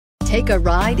Take a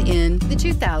ride in the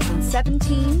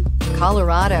 2017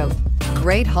 Colorado.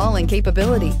 Great hauling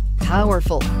capability,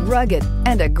 powerful, rugged,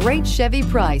 and a great Chevy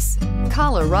price.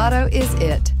 Colorado is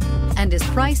it, and is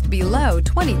priced below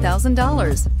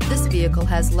 $20,000. This vehicle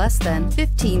has less than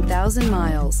 15,000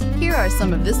 miles. Here are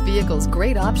some of this vehicle's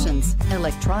great options: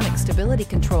 electronic stability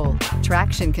control,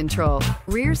 traction control,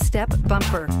 rear step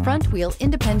bumper, front wheel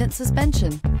independent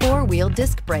suspension, four-wheel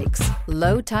disc brakes,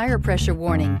 low tire pressure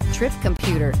warning, trip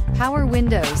computer, power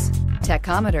windows,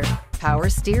 tachometer, power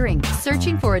steering.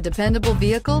 Searching for a dependable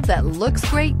vehicle that looks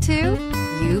great too?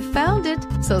 You found it,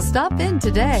 so stop in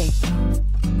today.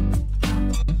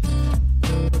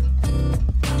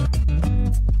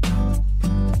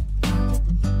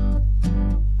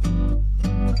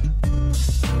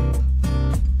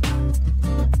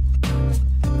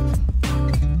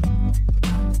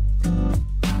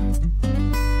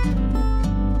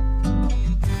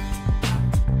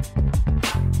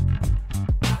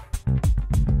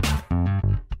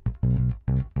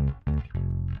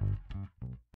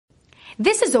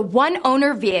 This is a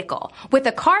one-owner vehicle with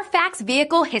a CARFAX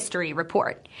Vehicle History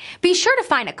Report. Be sure to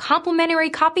find a complimentary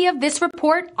copy of this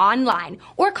report online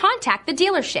or contact the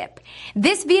dealership.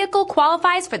 This vehicle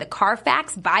qualifies for the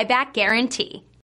CARFAX Buyback Guarantee.